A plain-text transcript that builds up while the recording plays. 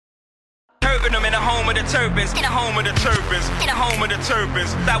Curving them in the home of the turbans, in the home of the turbans, in the home of the turbans.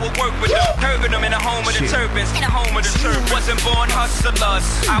 That would work with them. Curving them in the home of the turbans, in the home of the turbans. Wasn't born hustlers,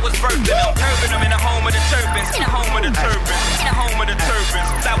 I was birthing them. Curving them in the home of the turbans, in the home of the turbans, in the home of the turbans.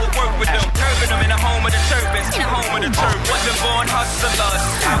 That would work with them. Curving them in the home of the turbans, in the home of the turbans. Wasn't born hustlers,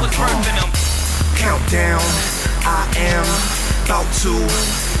 I was birthing them. Countdown, I am about to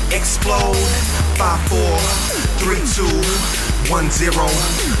explode. 5, 4, 3, 2, 1, 0.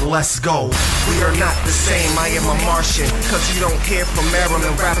 Let's go. We are not the same, I am a Martian. Cause you don't hear from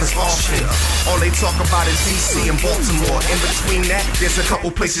Maryland rappers often. All they talk about is DC and Baltimore. In between that, there's a couple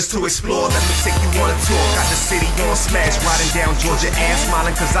places to explore. Let me take you on a tour. Got the city on smash. Riding down Georgia ass,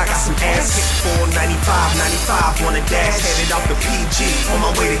 smiling cause I got some ass. Hit 495, 95 on a dash. Headed out the PG, on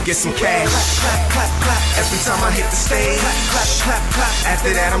my way to get some cash. Clap, clap, clap, clap. Every time I hit the stage. Clap, clap, clap, clap.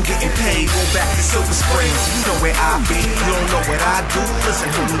 After that I'm getting paid. Go back to Silver Springs. You know where I be. You don't know what I do. Listen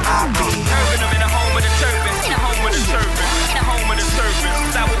to me, I be. Curving them in the home of the turbans, in the home of the turbans, in the home of the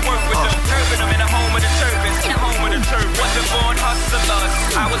turbans. That would work with them. Curving them in the home of the turbans, in the home of the turbans. Wasn't born hustlers,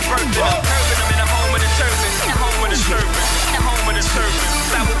 I was birthing them. Curving them in the home of the turbans, in the home of the turbans, in the home of the turbans.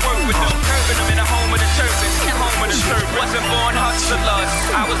 That would work with them. Curving them in the home of the turbans, in the home of the turbans. Wasn't born hustlers,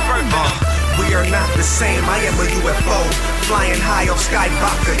 I was birthing them. We are not the same, I am a UFO. Flying high off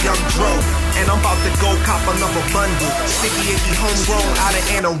Skybaka, young Dro. And I'm about to go cop another bundle. Sticky Icky homegrown out of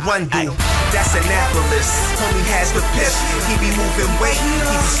Anne Arundel. That's Annapolis, homie has the piff. He be moving weight, he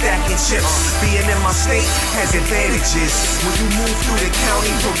be stacking chips. Being in my state has advantages. When you move through the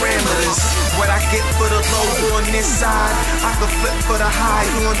county parameters. What I get for the low on this side, I could flip for the high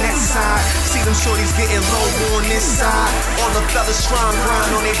on that side. See them shorties getting low on this side. All the fellas trying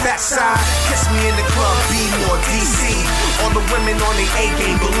grind on their backside. Kiss me in the club, be more DC. All the women on their A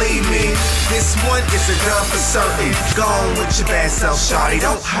game, believe me. This one is a gun for certain. Go on with your bad self, shawty,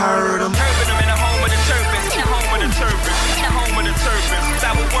 don't hurt them. Curving them in the home of the turbans, in the home of the turbans, in the home of the turbans.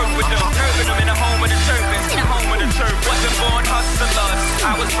 That would work with them. Curving them in the home of the turbans, in the home of the turbans. Wasn't born hustlers,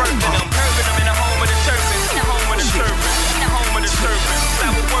 I was birthing them. Curving them in the home of the turbans, in the home of the turbans, in the home of the turbans.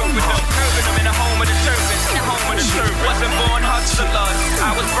 That would work with them. Curving them in the home of the turbans, in the home of the turbans. Wasn't born hustlers,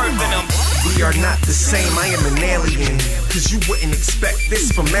 I was birthing them. We are not the same, I am an alien. Cause you wouldn't expect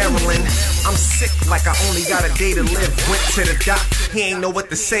this from Maryland. I'm sick like I only got a day to live. Went to the doc, he ain't know what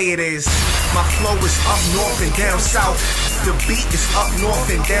to say it is. My flow is up north and down south. The beat is up north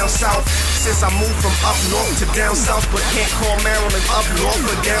and down south. Since I moved from up north to down south, but can't call Maryland up north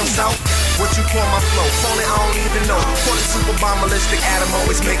or down south. What you call my flow? Call it I don't even know. Call it super bombalistic, Adam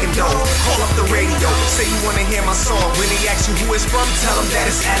always making dough. Call up the radio, say you wanna hear my song. When they ask you who it's from, tell them that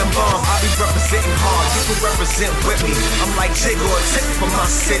it's Adambomb. I be representing hard, you can represent with me. I'm like Jig or a tip from my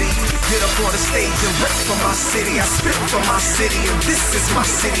city. Get up on the stage and rip for my city. I spit for my city and this is my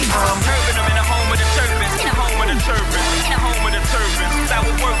city. I'm curving them in the home of the turbans, in the home of the turbans, in the home of the turbans. That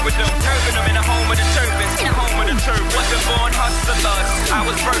would work with them. Curving them in the home of the turbans, in the home of the turbans. Wasn't born hustlers, I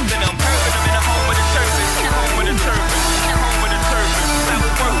was birthing them. Curving them in the home of the turbans, in the home of the turbans, in the home of the turbans. That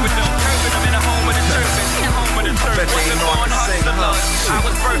would work with them. Curving them in the home of the turbans, in the home of the turbans. Wasn't born hustlers, I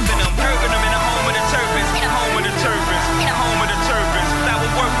was birthing them. Curving them in the home of the turbans, in the home of the turbans, in the home of the turbans. That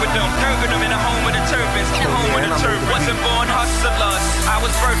would work with them. Curving them in the home of the turbans, in the home of the turbans. Wasn't born hustlers, I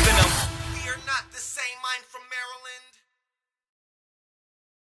was birthing them.